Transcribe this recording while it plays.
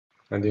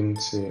I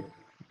didn't see it.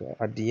 Yeah,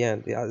 at the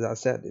end, yeah, as I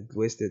said, it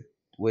waited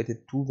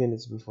 2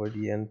 minutes before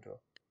the end.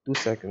 2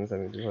 seconds, I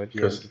mean, before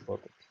the end. Because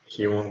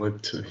he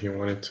wanted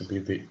to be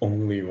the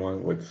only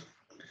one with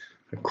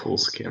a cool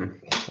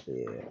skin.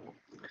 Yeah.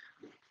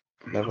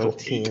 Level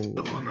 10.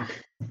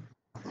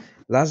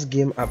 Last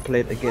game I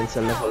played against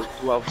a level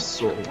 12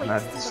 soul and I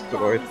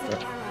destroyed her.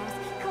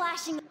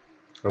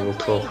 Level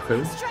 12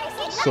 who?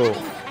 So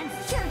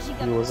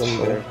he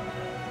wasn't there.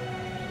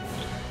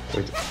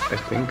 Wait, I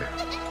think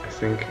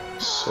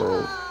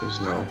Soul is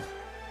now.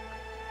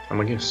 I'm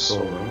against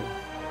Soul now.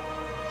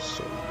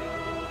 So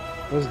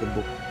where's the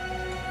book?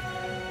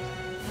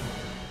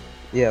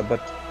 Yeah,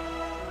 but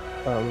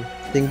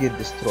Thingy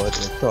destroyed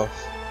me.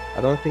 Tough.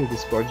 I don't think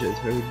this Scourger is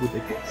very good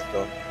against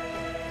Tough.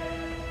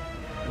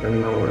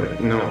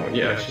 No,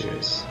 yeah, she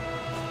is.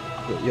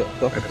 Yeah,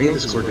 Tough. I think the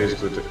Scourger is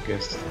good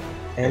against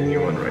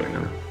anyone right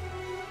now.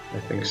 I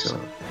think so.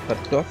 But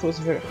Tough was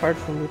very hard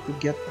for me to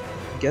get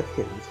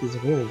him with his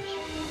range.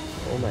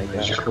 Oh my god.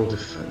 Magical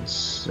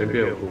defense.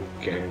 Maybe I'll go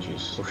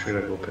Genji's, or should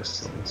I go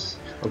Pestilence?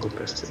 I'll go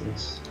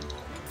Pestilence.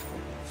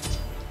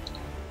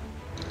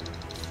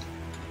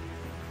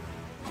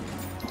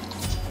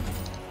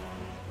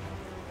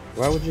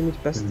 Why would you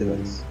need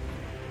Pestilence?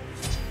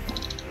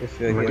 If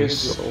you're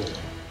against Soul.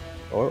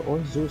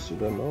 Or Zeus, you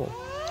don't know.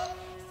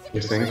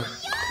 You think?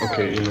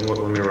 Okay, you know what?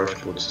 Let me rush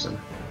boots then.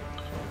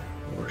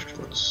 Rush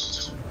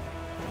boots.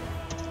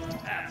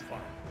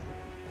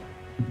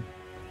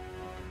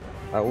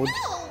 I would,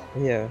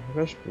 yeah,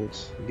 rush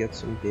boots, get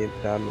some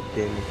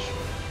damage.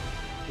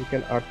 You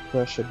can art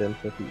pressure them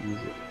pretty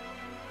easy.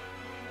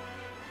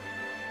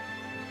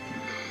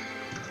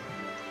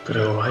 But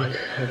I like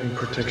having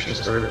protection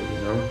started, you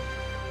know?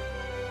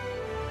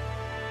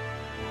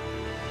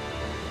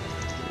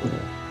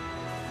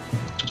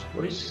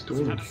 What is he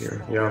doing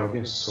here? Yeah, I'm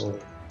against Soul.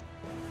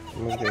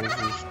 I'm against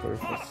Zeus,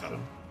 perfect.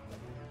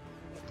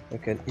 I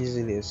can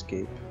easily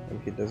escape,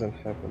 and he doesn't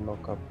have a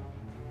knockup.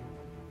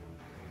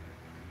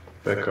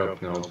 Back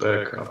up now,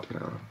 back up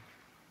now.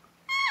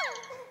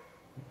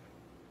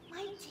 My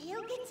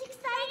tail gets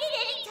excited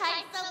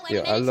anytime someone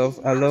Yeah, I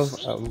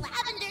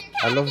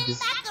love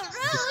this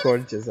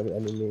gorgeous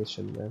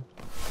animation, man.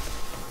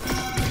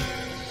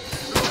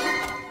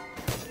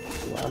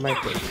 Why am I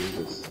taking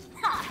this?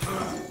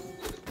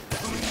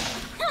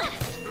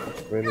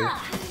 Really?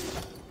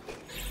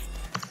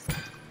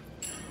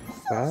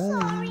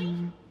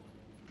 Bye.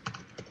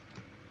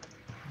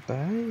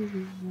 Bye.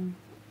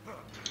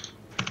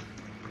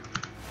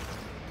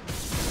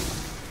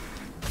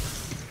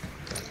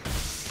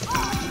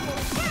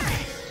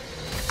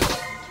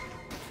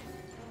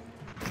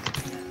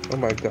 Oh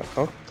my god,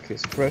 okay,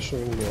 he's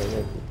pressuring me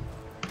already.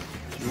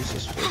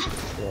 Jesus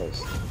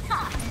Christ.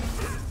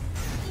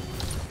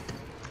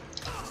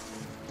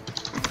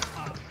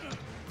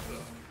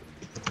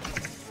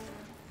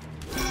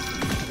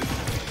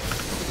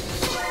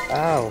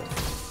 Ow.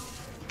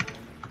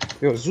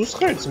 Yo, Zeus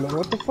hurts, man,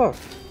 what the fuck?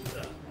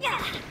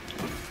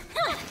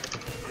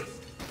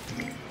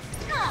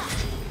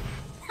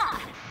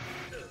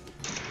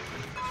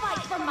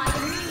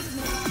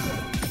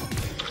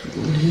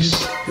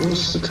 He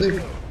wants to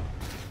take.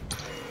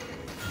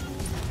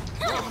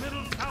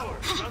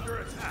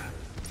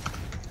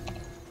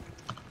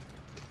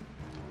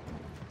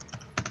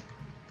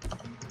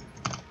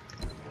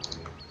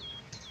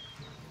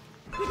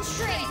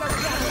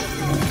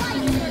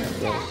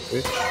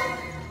 Bitch.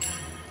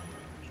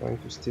 Trying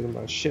to steal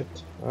my shit,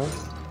 huh?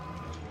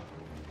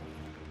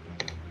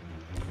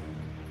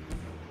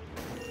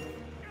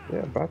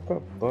 Yeah, back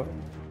up, but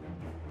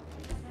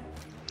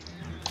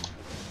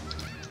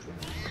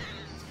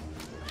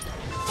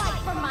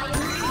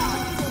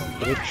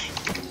bitch.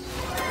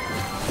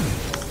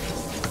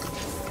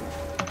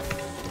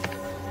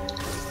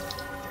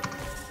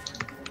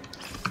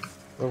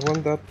 I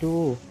want that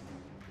too.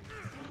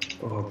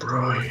 Oh,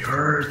 bro, he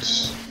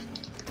hurts.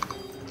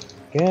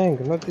 Gang,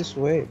 not this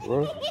way,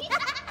 bro.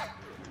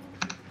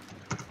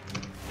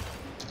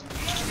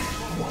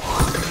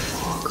 What the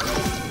fuck?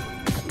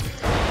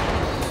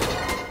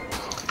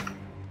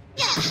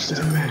 This is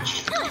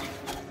damage.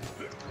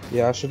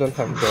 Yeah, I shouldn't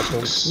have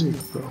gotten.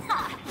 Sick, bro.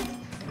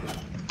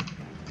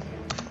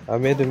 I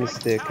made a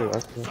mistake,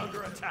 actually.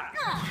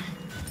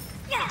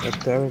 A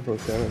terrible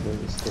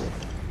mistake.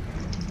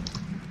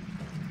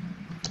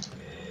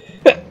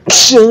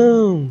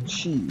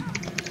 Shit.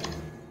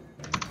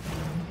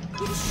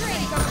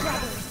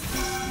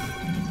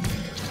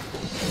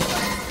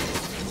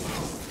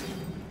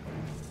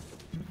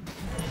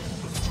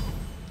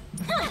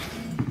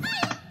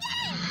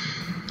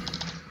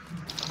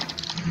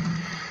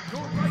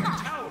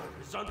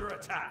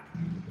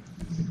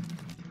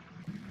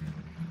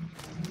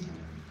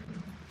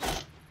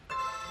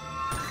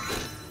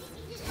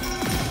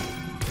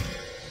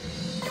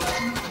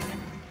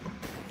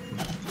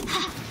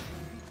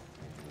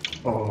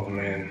 Oh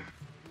man,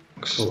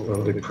 so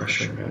early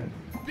pressure, man.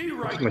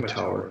 Look at my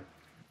tower.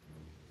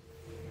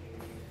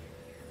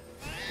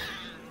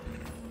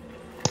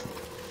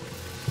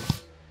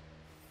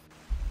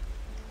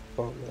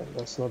 Oh man,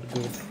 that's not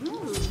good.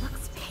 Ooh,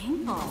 looks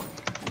home.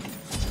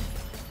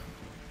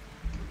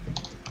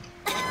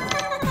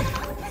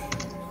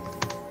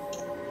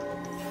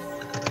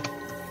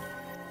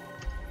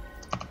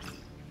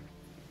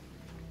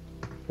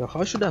 Yo,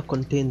 how should I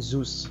contain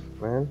Zeus,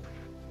 man?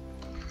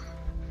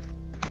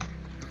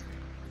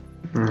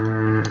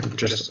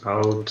 Just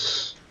out.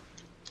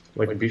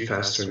 Like, be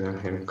faster than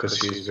him,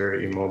 because he's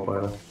very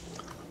immobile.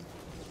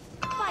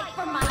 Fight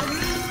for my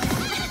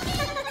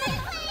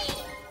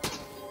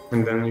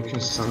And then you can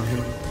stun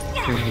him,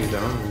 pin him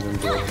down, and then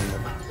blow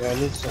him up. Yeah, I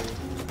need some.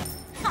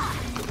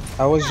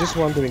 I was just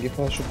wondering if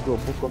I should go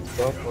Book of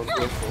Death or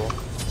go for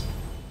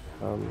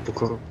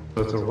Book of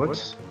Death or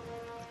what?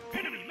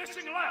 Enemy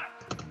missing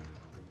left.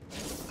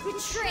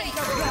 Betray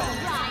the rebel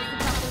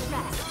rise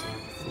above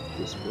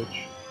the rest. this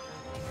bitch.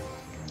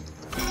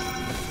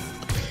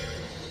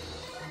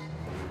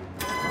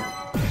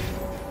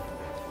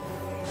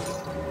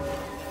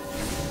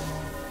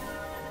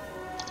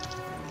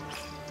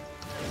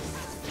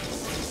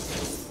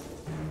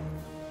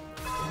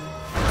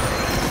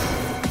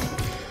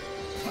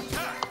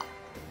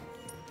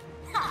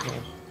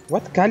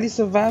 What? Kali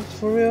survived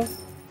for real?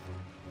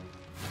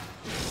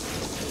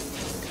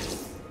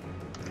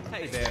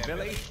 Hey there,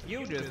 Billy.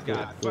 You just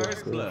got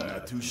first blood.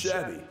 Not too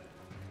shabby.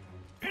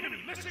 Enemy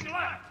missing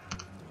left.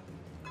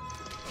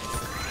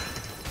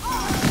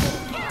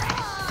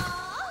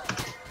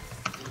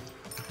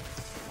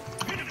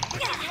 Enemy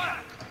missing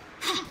left.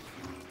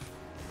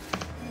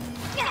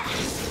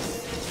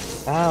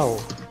 Ow!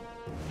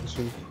 This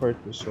will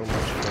hurt me so much,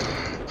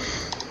 man.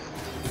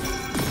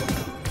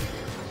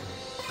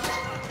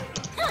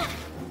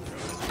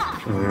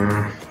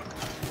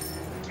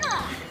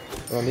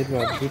 I need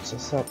my boots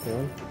asap,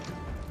 man.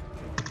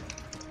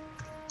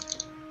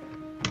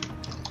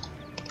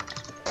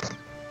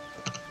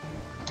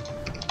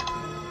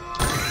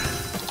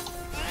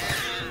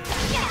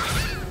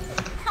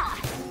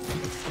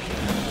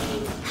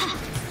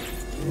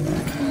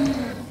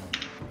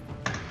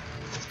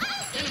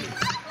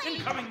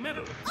 Incoming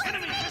middle.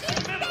 Enemy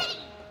missing middle.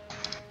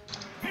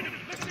 Enemy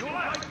missing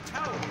left.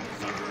 Tower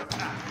is under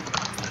attack.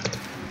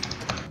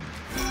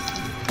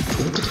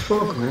 What the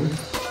fuck, man?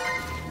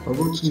 How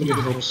about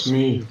somebody helps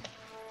me?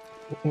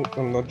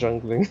 I'm not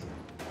jungling.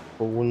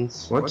 For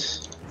once. What?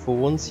 For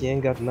once, he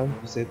ain't got nothing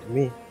to say to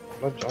me.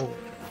 I'm not jungling.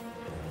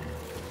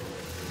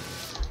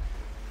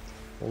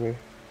 Let me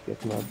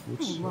get my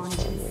boots. Won't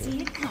you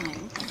see it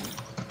coming?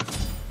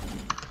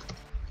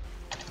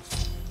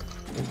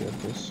 Let me get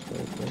this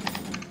right there.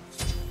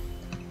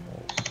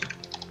 Nice.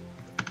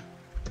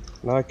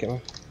 Now I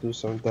can do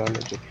some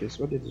damage at least.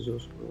 What did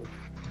Zeus do?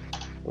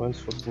 One's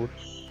for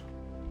boots.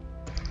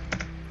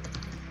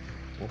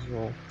 As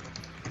well.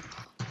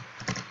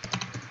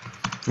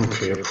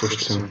 Okay, I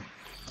pushed him.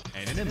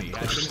 An enemy has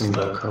Pushed been him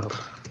slain. back up.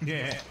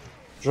 Yeah.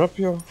 Drop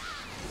your.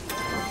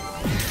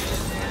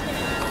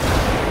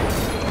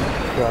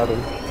 Got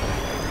him.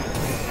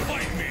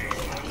 Fight me.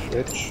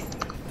 Bitch.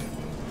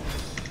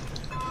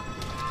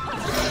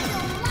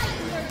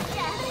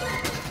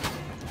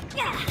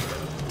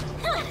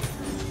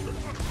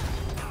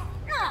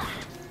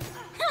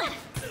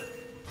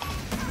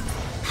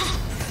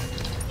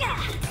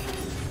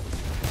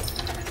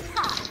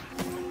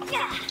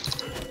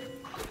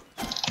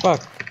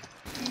 Fuck.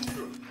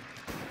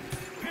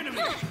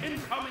 Enemy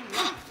incoming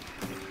left.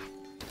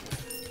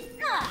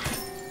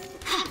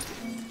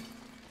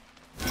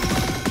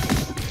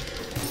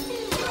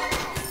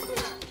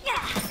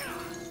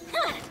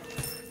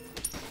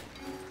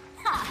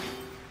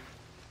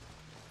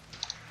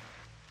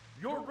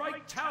 Your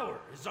right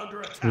tower is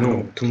under attack.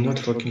 No, do not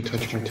fucking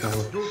touch my tower.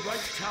 Your right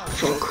tower.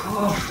 Fuck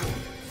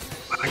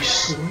off! I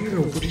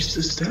swear, what is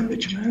this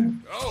damage,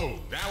 man? Oh,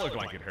 that looked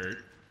like it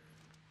hurt.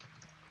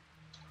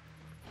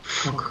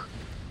 Fuck.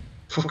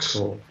 Fuck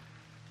soul.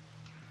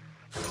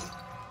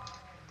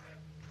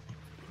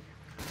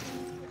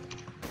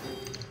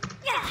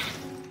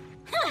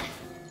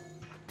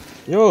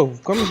 Yo,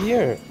 come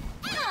here.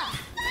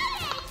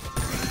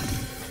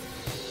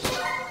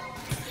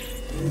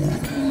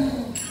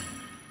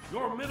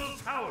 Your middle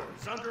tower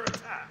is under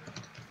attack.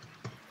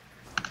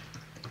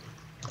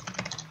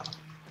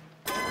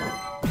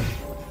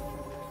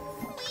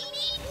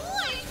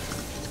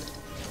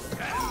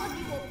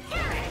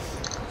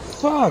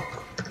 Fuck.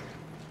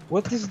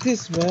 What is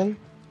this, man?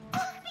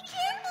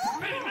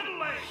 Middle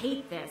lane.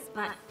 Hate this,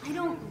 but I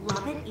don't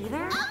love it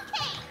either.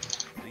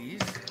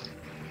 Please.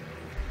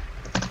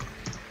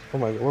 Oh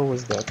my god, what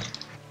was that?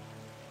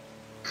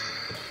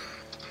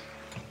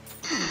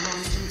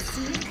 Won't you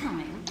see it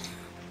coming?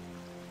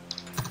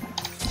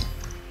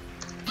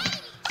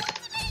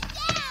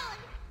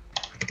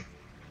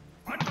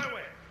 On my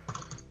way.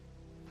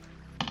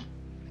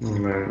 Oh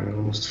man, I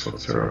almost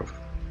fucked her up.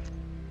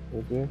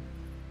 Okay.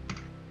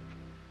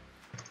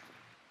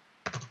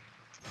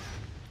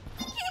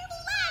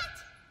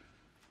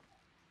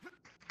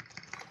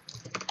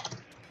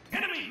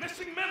 Enemy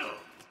missing middle.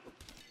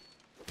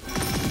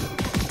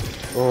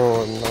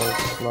 Oh,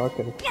 nice. Now I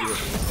can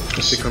hear.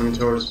 Is he coming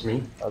towards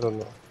me? I don't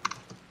know.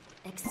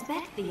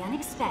 Expect the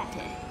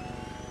unexpected.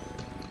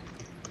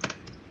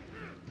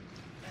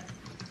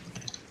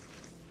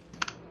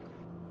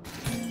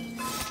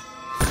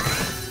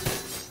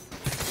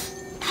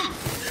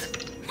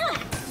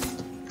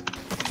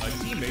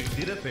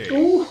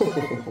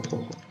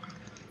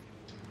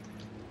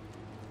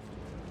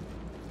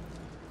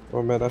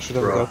 Oh man, I should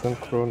have Bro. gotten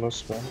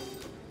Kronos, man.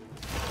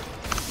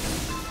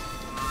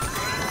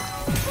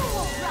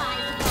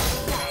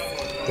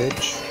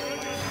 Bitch.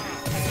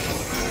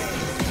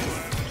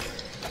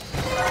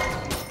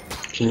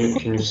 Can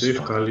you see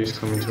if Kali is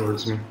coming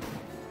towards me?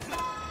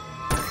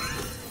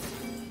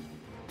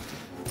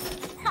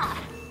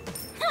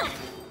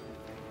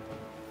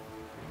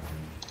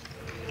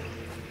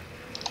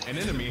 An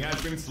enemy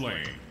has been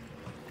slain.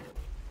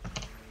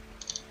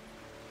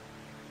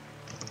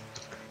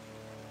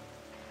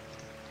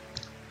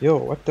 Yo,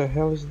 what the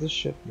hell is this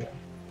shit, man?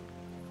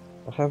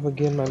 I have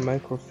again my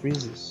micro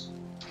freezes.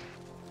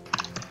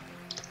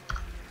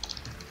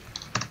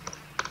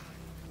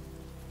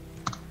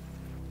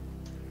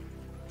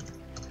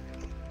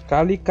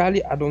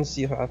 Kali, I don't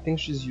see her. I think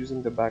she's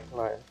using the back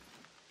line.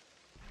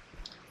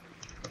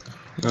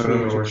 I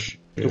don't know where she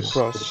To is.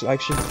 cross.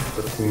 Like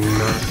But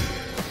not.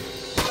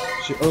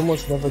 she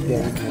almost never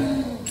gets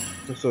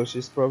me. So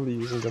she's probably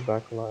using the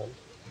back line.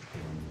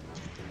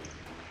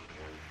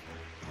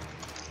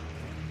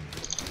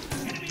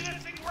 Enemy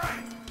missing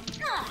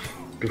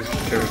right. Be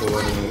careful,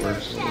 I don't know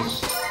where she is.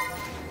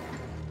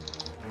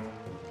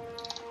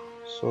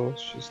 So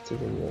she's still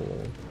in your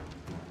lane.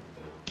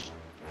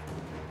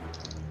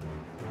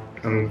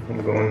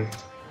 I'm going.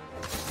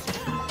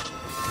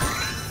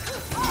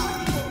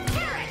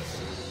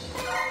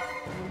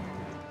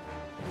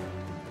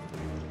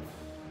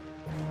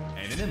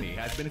 An enemy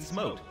has been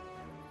smote.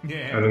 I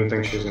Yeah. don't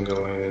think she's in the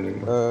line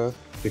anymore.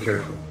 Be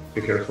careful.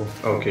 Be careful.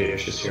 Okay, yeah,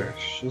 she's here.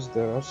 She's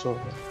there. I saw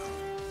her.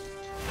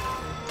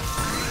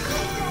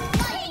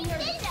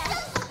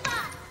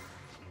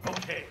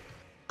 Okay.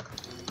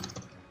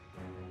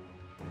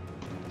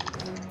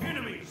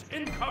 Enemies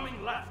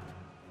incoming left.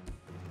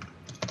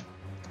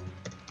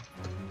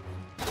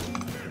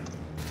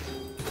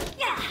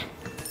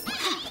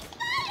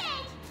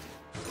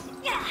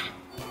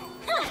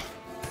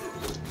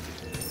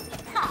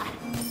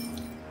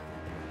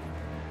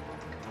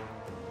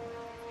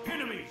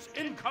 Enemies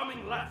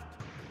incoming left.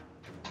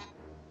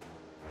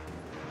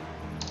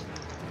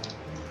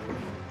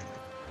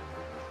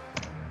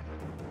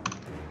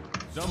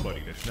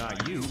 Somebody that's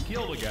not you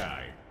killed a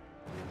guy.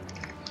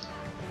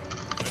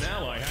 An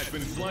ally has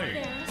been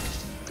slain.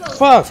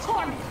 Fuck!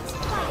 An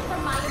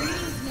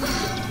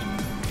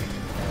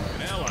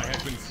ally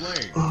has been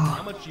slain.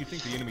 How much do you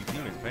think the enemy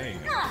team is paying?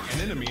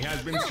 An enemy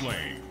has been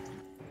slain.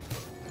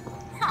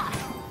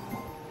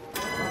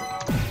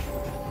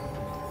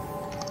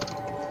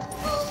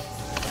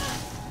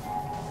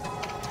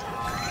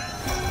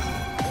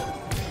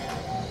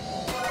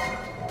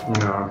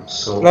 No,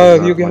 so. No,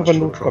 not you much have a of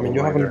loot coming.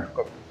 You have a problem loot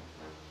coming.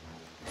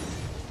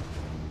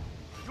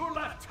 Your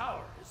left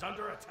tower is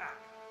under attack.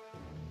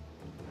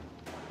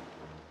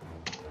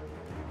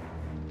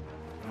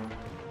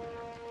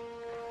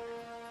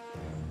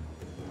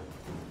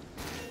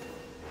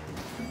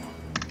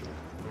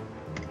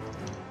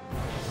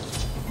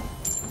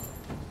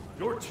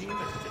 Your team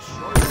has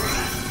destroyed the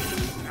last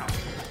enemy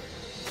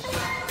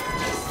tower.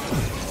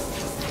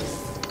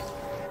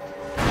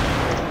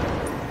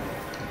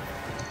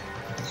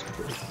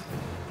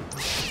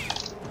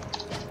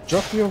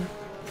 Drop your.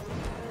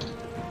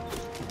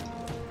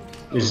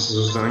 Is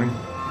Zeus dying?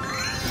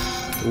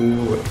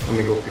 Ooh, let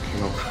me go pick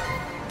him up.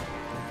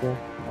 Okay,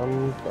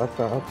 I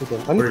can't. I put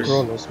them. I Where need is-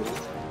 Kronos, man.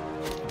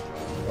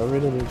 I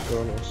really need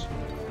Kronos.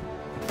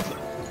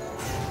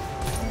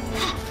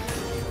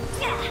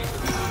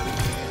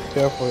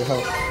 Careful, you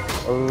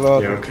have a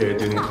lot. Yeah, of okay,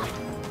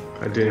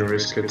 I didn't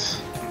risk it.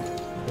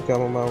 Okay,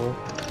 I'm on my way.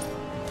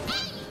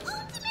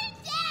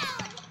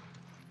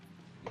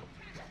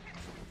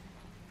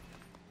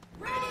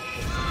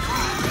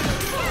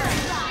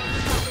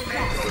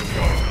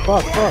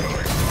 Fuck, fuck.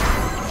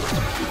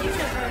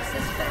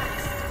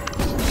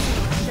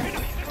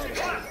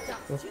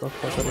 Fuck.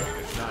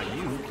 It's not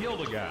you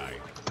killed a guy.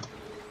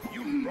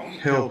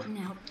 Help.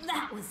 Now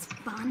that was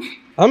fun.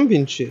 I'm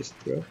being chased,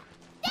 bro.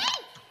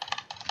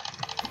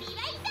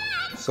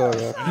 Sorry,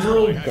 No,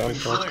 Ally has been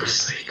for slain.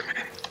 sake,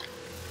 man.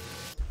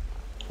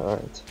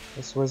 alright.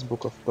 That's West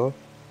Book of Thoth.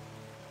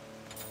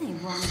 They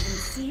won't even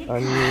see it. I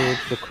need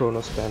the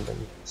Kronos Pendant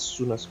as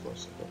soon as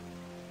possible.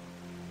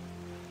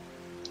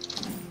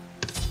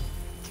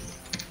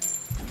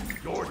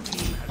 Your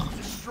team has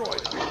destroyed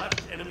the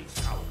left enemy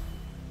tower.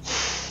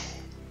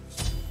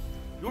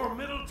 Your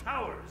middle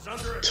tower is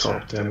under Top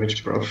attack.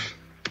 damage, bro.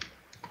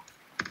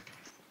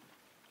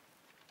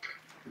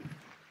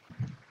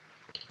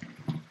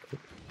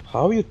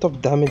 How are you top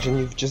damage and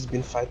you've just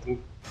been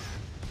fighting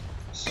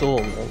Soul,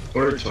 man?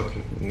 What are you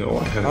talking? No,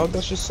 I How haven't.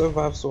 does she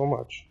survive so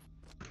much?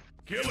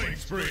 Killing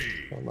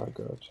spree. Oh my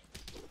god.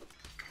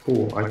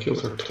 Oh, I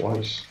killed her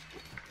twice.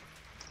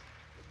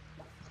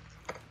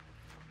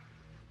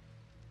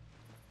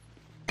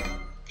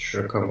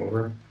 Should I come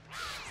over?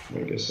 I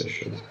guess I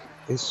should.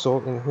 Is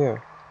Soul in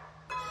here?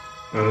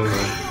 I don't know.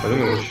 I don't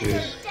know where she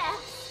is,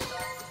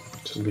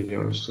 to be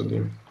honest with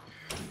you.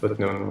 But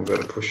no,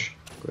 gotta push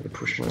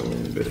my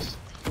lane a bit.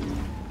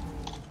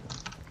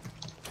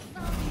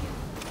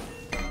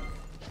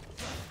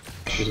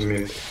 she's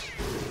mid.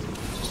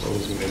 She's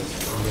always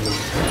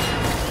mid.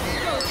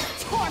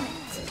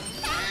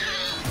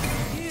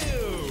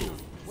 Ew!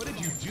 What did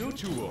you do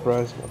to her?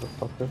 Surprise,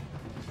 motherfucker.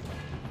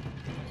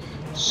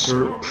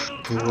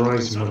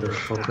 Surprise,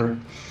 motherfucker.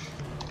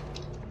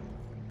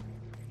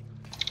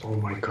 Oh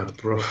my god,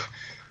 bro.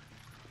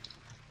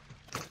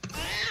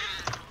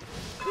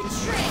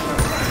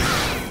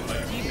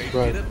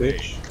 Right,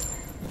 bitch.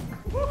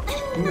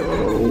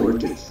 No,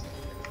 what is?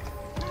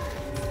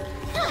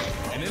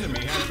 An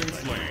enemy has been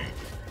slain.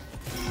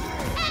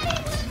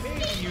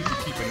 Maybe you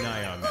should keep an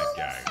eye on that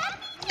guy.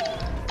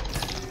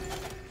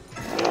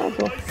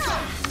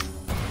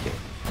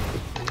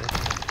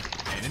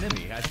 An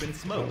enemy has been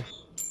smoked.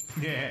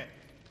 Yeah,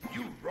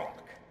 you rock.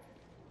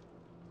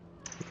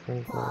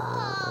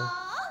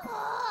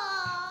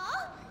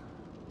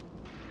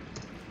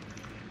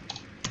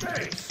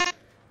 Base.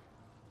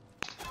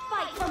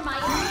 Fight for my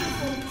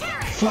amazing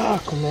parents!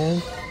 Fuck,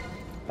 man.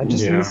 I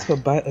just Yeah. missed her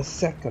by a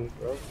second,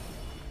 bro.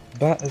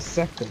 By a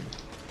second.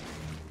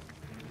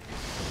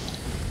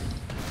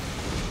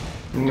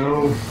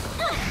 No.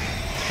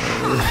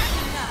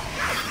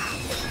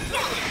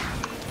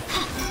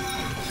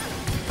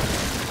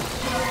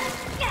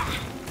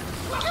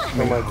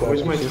 Oh my god,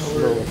 Where's I'm my so tower?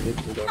 slow at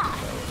hitting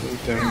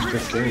that. Damage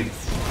that game.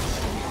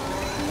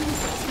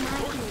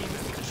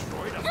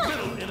 Destroyed a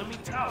middle enemy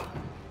tower.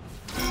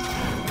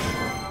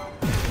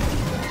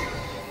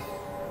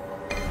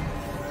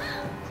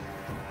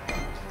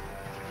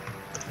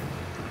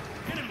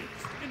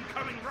 Enemies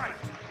incoming right.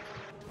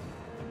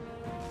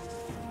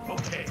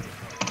 Okay.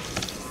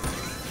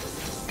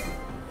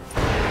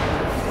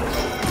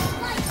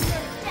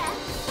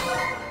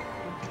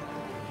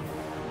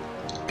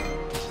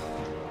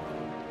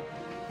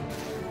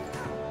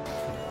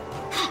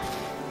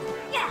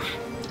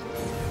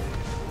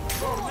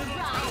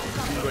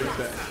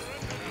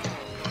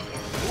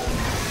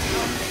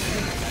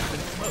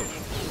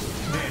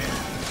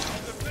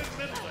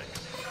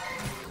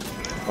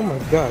 Oh my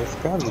god, it's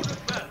Kali.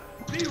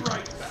 Be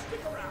right back.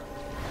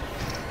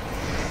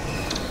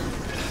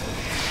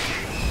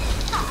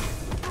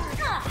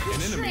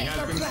 An enemy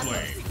has been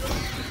slain.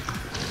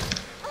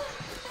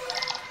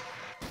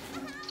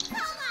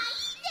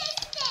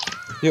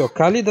 Yo,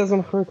 Kali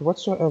doesn't hurt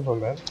whatsoever,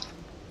 man.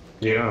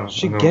 Yeah,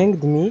 She I know.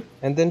 ganged me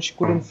and then she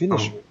couldn't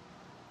finish me.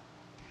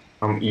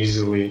 I'm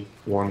easily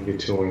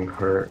 1v2ing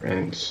her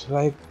and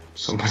Like,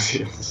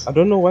 somebody else. I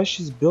don't know why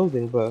she's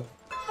building, but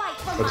Fight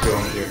for Let's go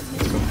on here.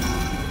 Let's go.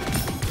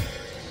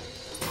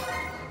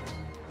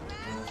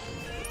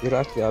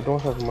 exactly, I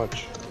don't have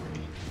much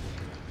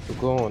to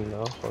go on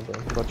now. Hold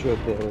on, but you're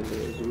there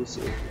anyways, we'll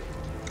see.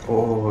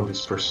 Oh,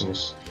 this person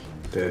is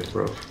dead,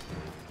 bro. A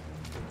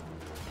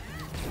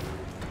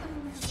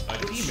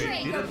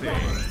teammate did a thing.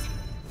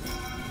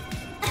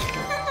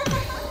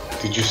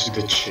 Did you see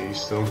the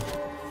chase though?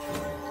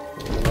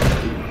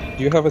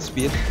 Do you have a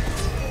speed?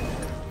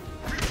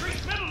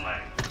 Retreat middle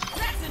lane.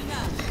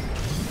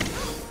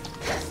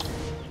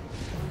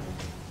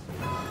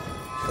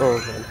 Oh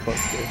man,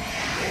 fuck you.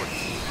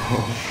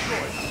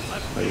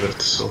 I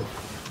left so.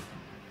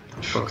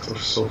 Fucked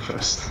off so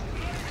fast.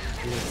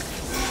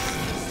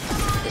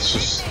 It's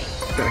just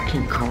back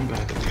in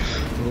combat.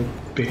 Oh,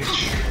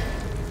 bitch.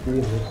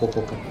 Oh,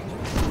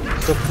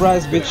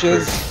 Surprise,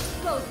 bitches!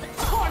 goes the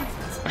torment!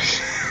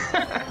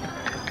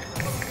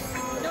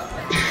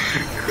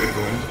 good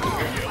one.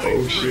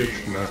 Oh shit,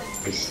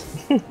 nice.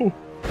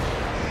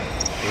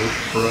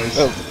 Surprise.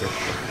 Oh.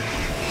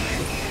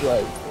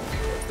 Right.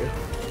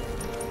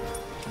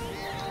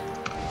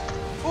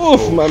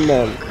 Oof, my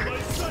man!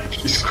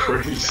 He's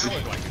crazy.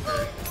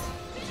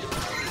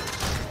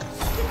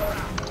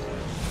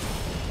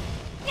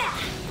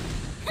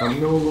 I'm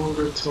no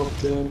longer top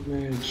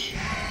damage.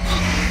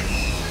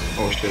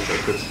 Oh shit,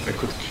 I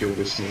could kill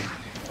this thing.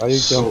 Are you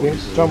So jumping?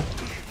 easily. Jump!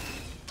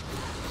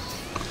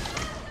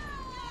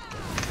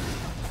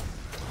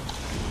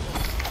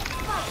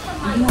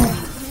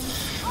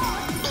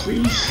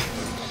 Please.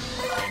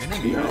 An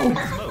enemy has been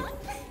smoked.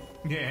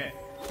 Yeah.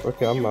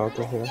 Okay, I'm out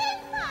of here.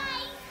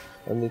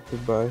 I need to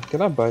buy.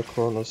 Can I buy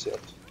Chronos yet?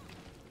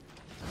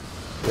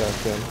 Yeah, I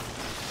can.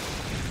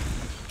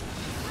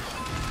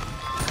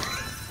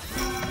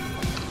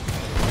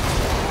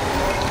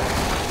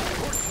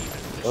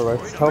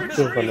 Alright, help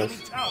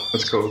Sylvanas.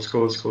 Let's go, let's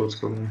go, let's go, let's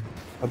go.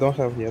 I don't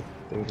have yet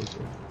thing to do.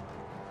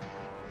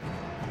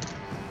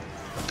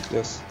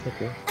 Yes,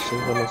 okay.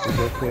 Sylvanas is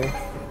okay.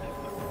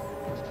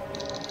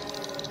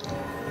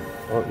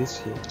 Or is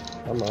he?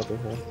 I'm out of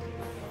here.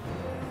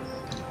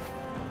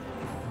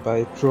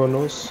 Buy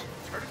Chronos.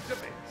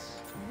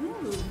 Ooh,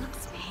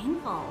 looks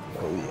painful.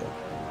 Oh yeah.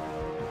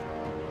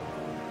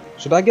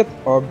 Should I get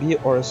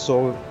RB or a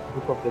Soul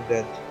Book of the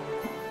Dead?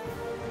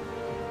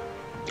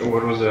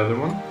 What was the other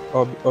one?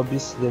 RB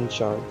Slim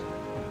Child.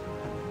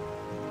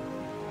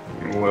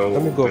 Well,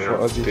 Let me go they for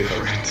are RB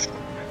different.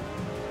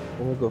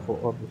 Let me go for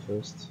RB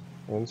first.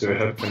 And Do they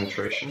have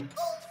penetration?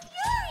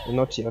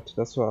 not yet,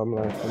 that's why I'm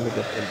like, let me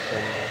get them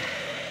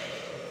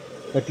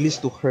at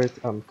least to hurt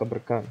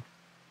Kabra Khan.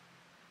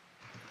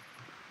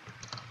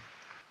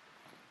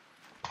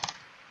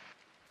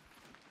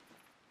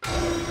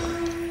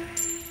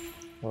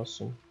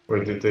 Awesome.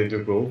 Wait, did they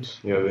do gold?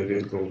 Yeah, they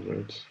did gold,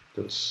 right?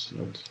 That's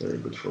not very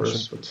good for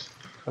us, but...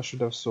 I should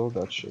have sold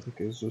that shit.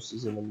 Okay, Zeus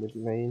is in the mid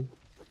lane.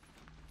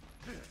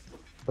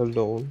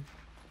 Alone.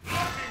 They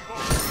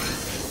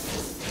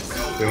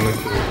wanna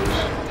kill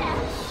Zeus.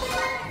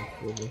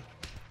 Really.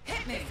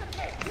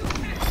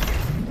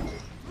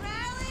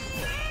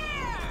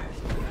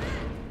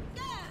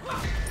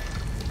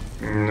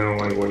 No,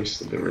 I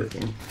wasted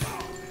everything.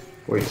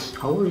 Wait,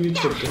 how are you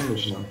top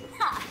damage now?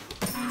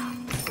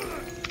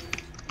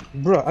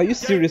 Bruh, are you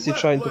seriously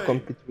trying to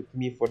compete with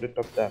me for the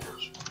top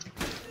damage?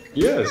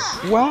 Yes!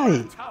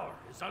 Why? Tower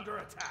is under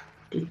attack.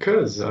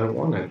 Because I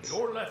won it.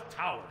 Your left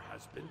tower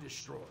has been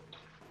destroyed.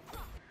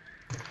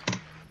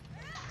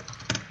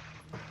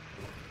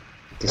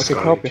 This Okay,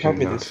 guy help me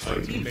cannot this.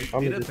 fight me. Teammates How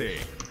did many a thing.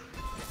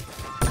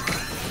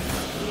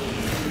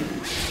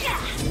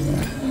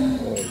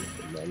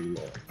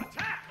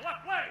 Attack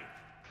left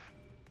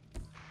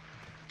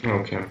lane.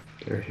 Okay,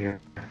 they're here.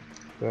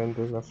 Then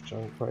the left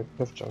jungle, right,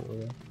 left jungle,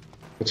 yeah.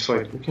 Let's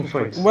fight, we can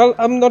fight. Well,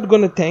 I'm not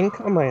gonna tank,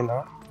 am I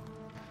now?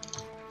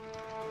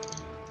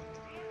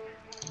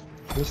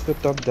 What's the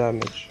top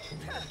damage?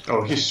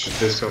 Oh, this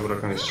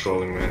Kabrakan is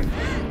trolling, man.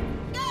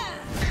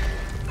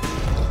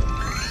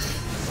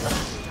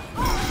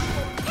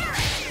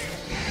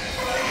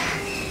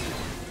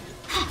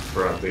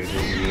 Bruh, they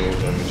do no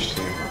damage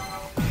to me.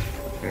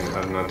 And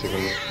I'm not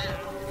even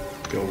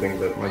building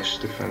that much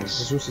defense.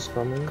 Zeus is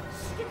coming.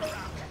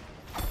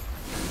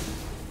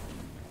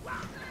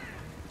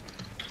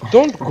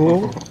 Don't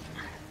go!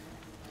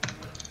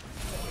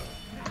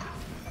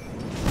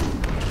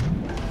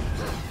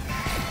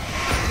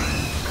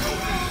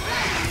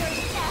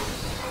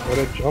 What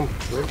a jump,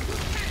 bro.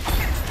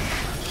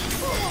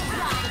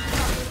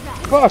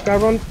 Fuck, I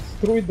ran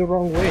through it the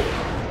wrong way.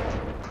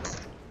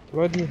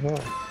 Bloody hell.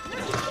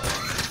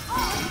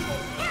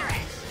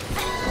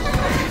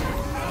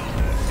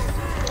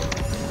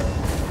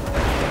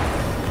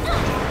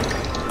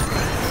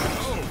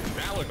 Oh,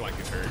 that looked like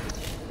it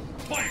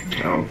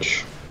hurt.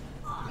 Ouch.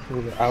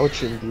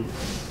 Ouch indeed.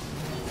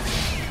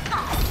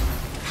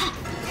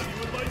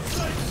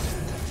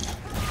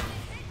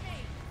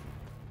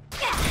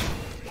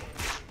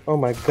 Oh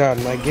my god,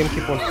 my game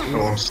keep on freezing.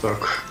 Oh, I'm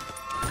stuck.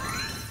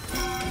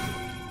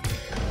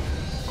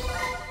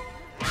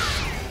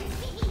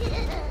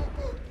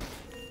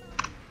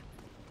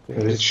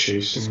 It's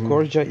chasing me.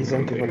 Scourgia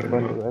isn't No, even they are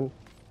funny, not. man.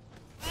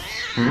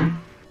 Hmm?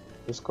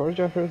 The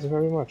Scourgia hurts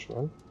very much,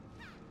 man.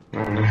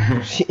 Oh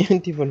no. She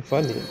ain't even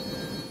funny.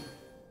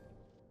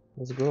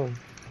 Let's go.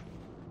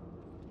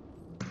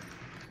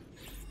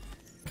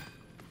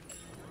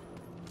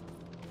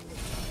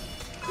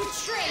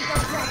 Betray your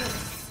brothers.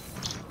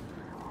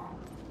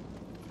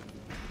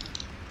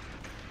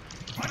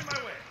 On my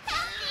way.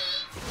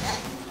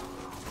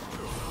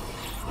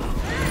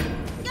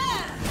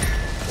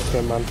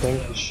 Okay, man,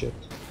 tank this shit.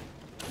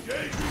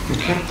 You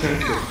can't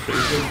tank it,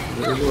 crazy.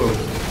 Very low.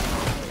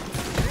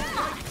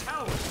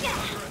 Tower is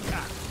under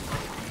attack.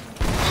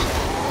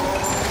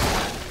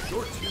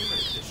 Your team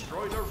has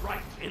destroyed a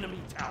right enemy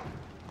tower.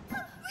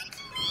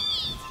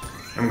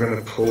 I'm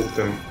gonna pull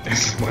them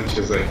as much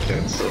as I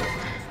can, so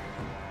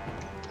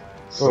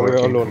Oh, we're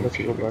I can alone, let's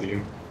compete go with back.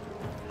 you.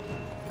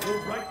 Your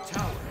right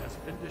tower has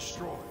been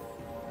destroyed.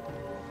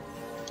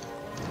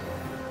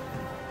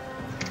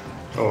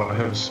 Oh, I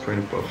have a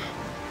sprint buff,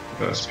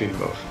 speed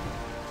buff.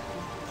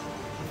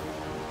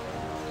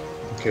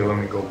 Okay, let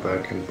me go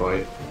back and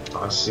buy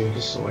Asi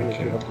so I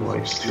can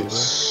lifesteal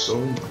so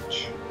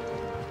much.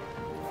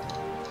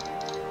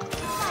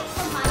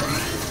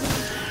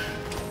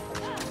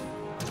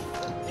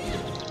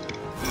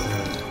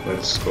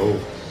 Let's go.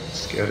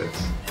 Let's get it.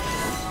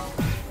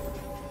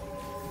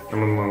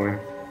 I'm on my way.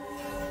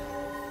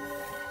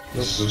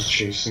 Zeus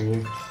chasing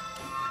you.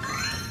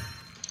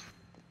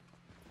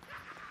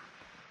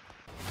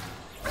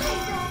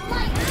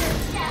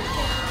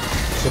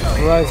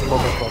 Surprise,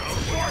 motherfucker.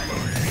 An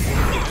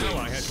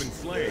ally has been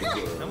slain.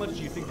 How much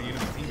do you think the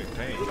enemy team is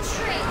paying?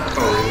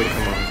 Oh really?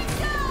 Come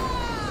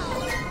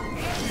on.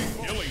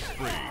 Killing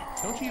spree.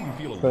 Don't you even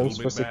feel a Thanks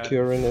little for bit bad?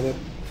 securing it.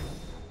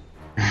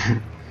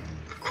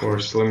 Of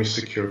course, let me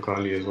secure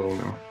Kali as well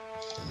now.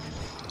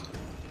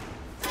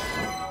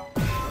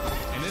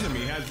 An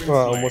enemy has been Oh, I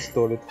slain. almost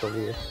stole it from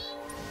you.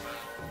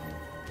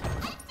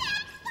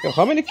 Yo,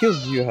 how many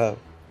kills do you have?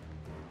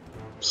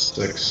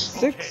 6.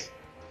 6?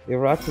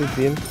 You're actually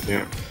been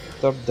Yeah.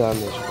 top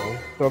damage, man.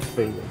 Top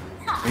failure.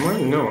 Am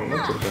I? No,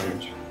 not top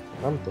damage.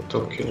 I'm top.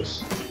 Top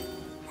kills.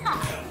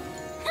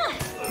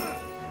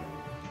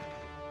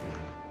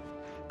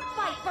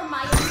 Fight for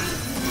my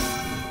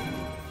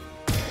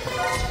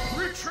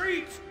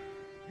Retreat!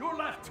 Your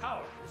left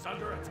tower is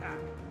under attack.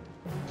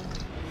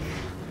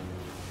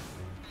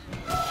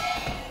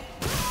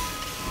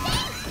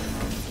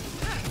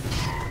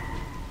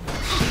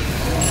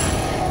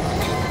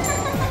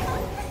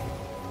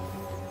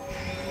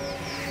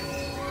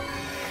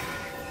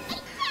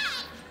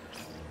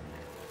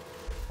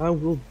 I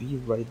will be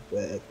right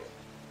back.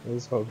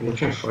 That's how We good.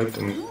 can fight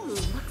them. Ooh,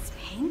 looks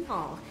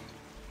painful.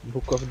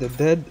 Book of the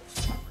Dead.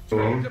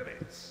 alone?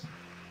 debates.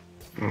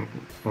 I'm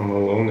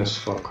alone as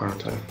fuck,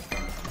 aren't I?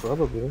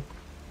 Probably.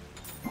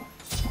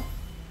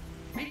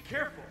 Be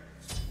careful.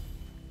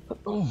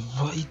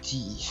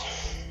 Alrighty.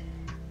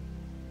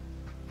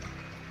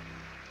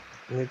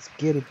 Let's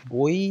get it,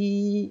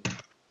 boy.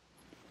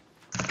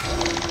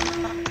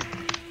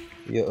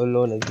 You're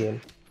alone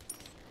again.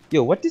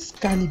 Yo, what is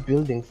Scully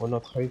building for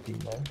not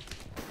hurting, man?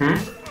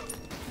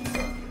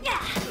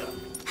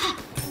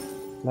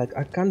 Like,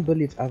 I can't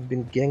believe I've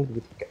been ganged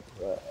with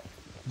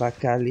by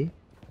Kali,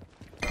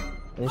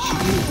 and she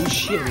didn't do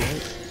shit,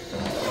 man.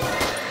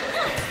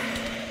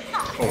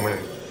 Oh man,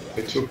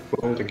 they took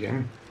gold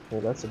again. Yeah,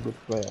 that's a good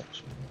play,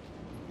 actually.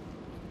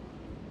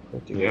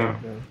 Pretty Yeah.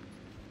 good, man.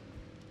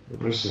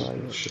 This is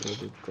Fire, shit.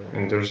 let it go.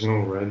 And there's no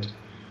red.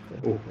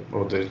 Okay.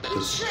 Oh, there's.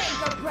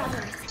 Betray the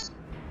brothers.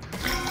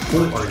 Who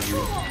are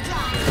you?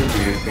 Who do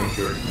you think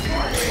you're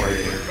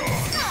fighting?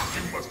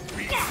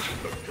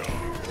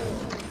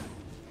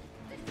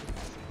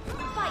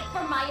 Fight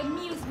for my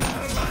amusement.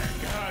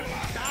 God,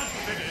 stop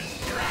it.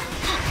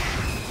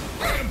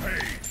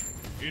 Rampage!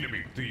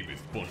 Enemy team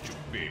is bunch of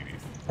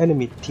babies.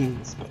 Enemy team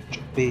is a bunch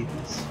of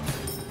babies.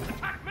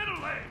 Attack middle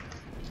lane.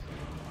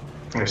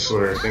 I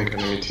swear, I think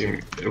enemy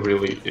team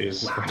really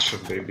is a bunch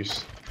of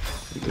babies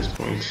at this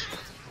point.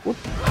 What?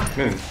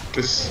 Man,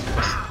 this.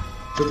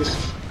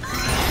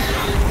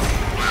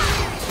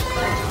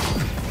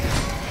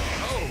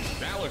 Oh,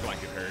 that looked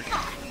like it hurt.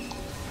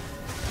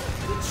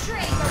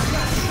 Betray the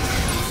brothers.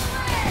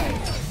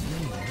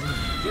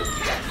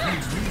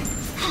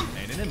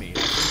 An enemy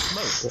has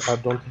been smoked. I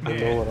don't even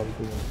know what I'm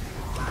doing.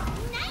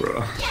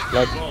 Bruh.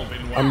 Like, All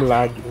been I'm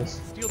lagging.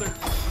 Steal their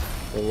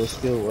But we're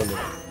still winning.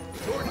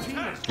 Your team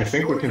has I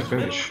think we can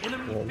finish.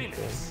 enemy Yeah,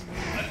 Phoenix.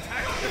 Attack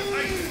the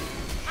Titan.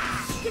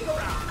 Stick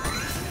around.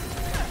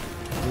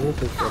 You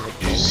take one of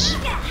these.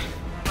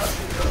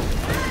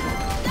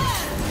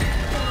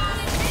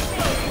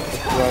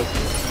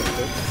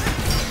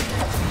 Jeez.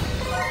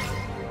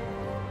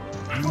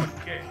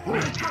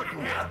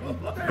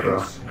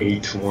 Bruh,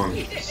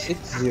 8-1.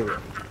 6-0.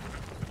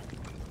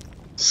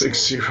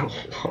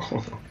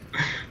 6-0.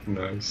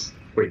 Nice.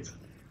 Wait.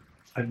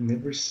 I've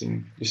never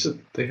seen. You said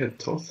they had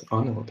Thoth?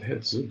 Oh no, they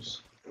had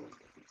Zeus.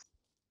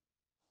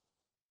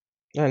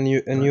 And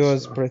you Nice.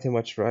 was pretty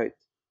much right.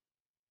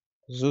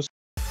 Zeus